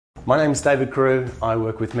My name is David Carew. I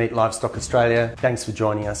work with Meat Livestock Australia. Thanks for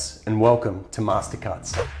joining us and welcome to Master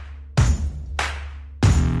Cuts.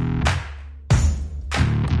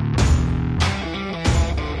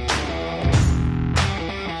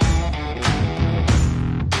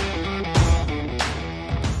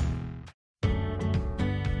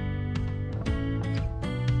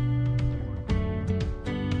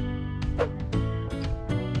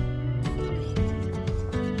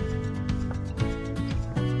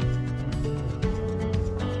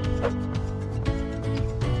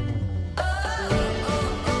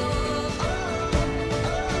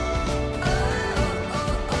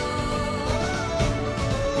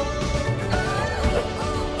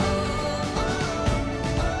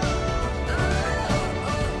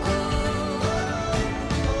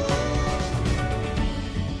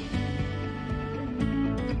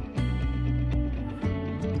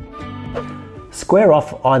 Square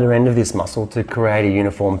off either end of this muscle to create a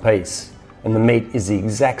uniform piece, and the meat is the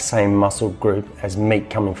exact same muscle group as meat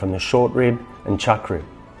coming from the short rib and chuck rib,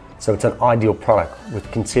 so it's an ideal product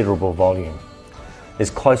with considerable volume. There's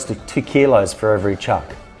close to 2 kilos for every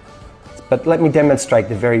chuck, but let me demonstrate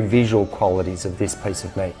the very visual qualities of this piece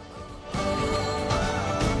of meat.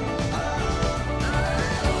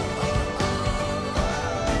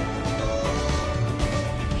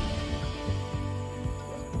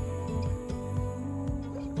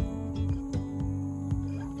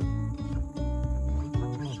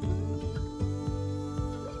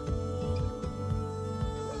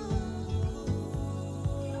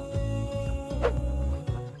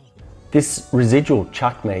 This residual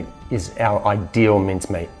chuck meat is our ideal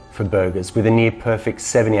mincemeat for burgers with a near perfect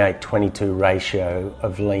 78-22 ratio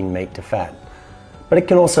of lean meat to fat, but it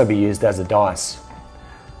can also be used as a dice.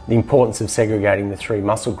 The importance of segregating the 3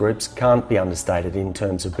 muscle groups can't be understated in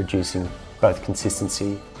terms of producing both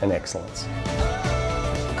consistency and excellence.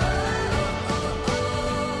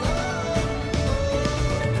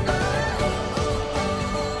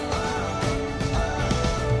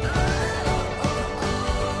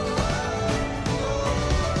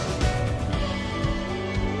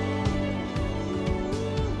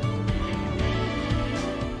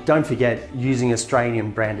 Don't forget, using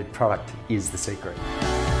Australian branded product is the secret.